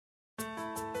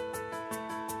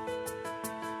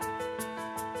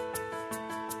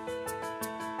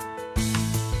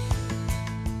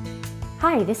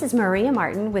Hi, this is Maria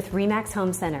Martin with RE/MAX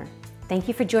Home Center. Thank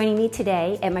you for joining me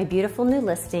today at my beautiful new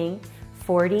listing,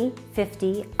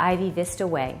 4050 Ivey Vista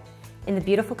Way, in the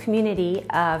beautiful community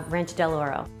of Rancho del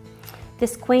Oro.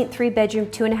 This quaint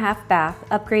 3-bedroom, 2.5 bath,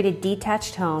 upgraded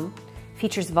detached home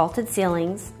features vaulted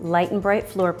ceilings, light and bright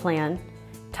floor plan,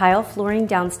 tile flooring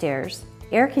downstairs,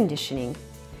 air conditioning.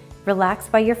 Relax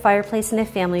by your fireplace in the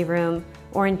family room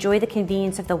or enjoy the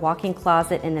convenience of the walk-in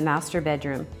closet in the master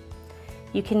bedroom.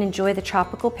 You can enjoy the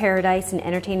tropical paradise and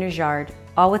entertainer's yard,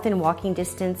 all within walking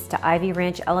distance to Ivy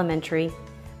Ranch Elementary,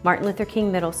 Martin Luther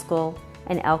King Middle School,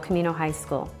 and El Camino High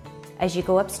School. As you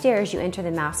go upstairs, you enter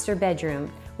the master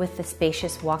bedroom with the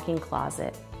spacious walk-in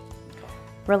closet.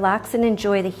 Relax and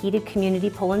enjoy the heated community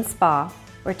pool and spa,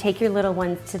 or take your little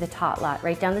ones to the tot lot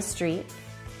right down the street.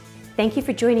 Thank you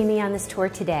for joining me on this tour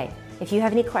today. If you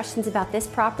have any questions about this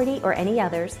property or any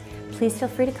others, please feel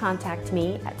free to contact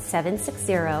me at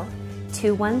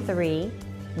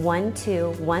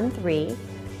 760-213-1213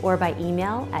 or by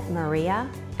email at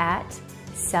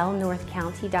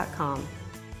maria@cellnorthcounty.com.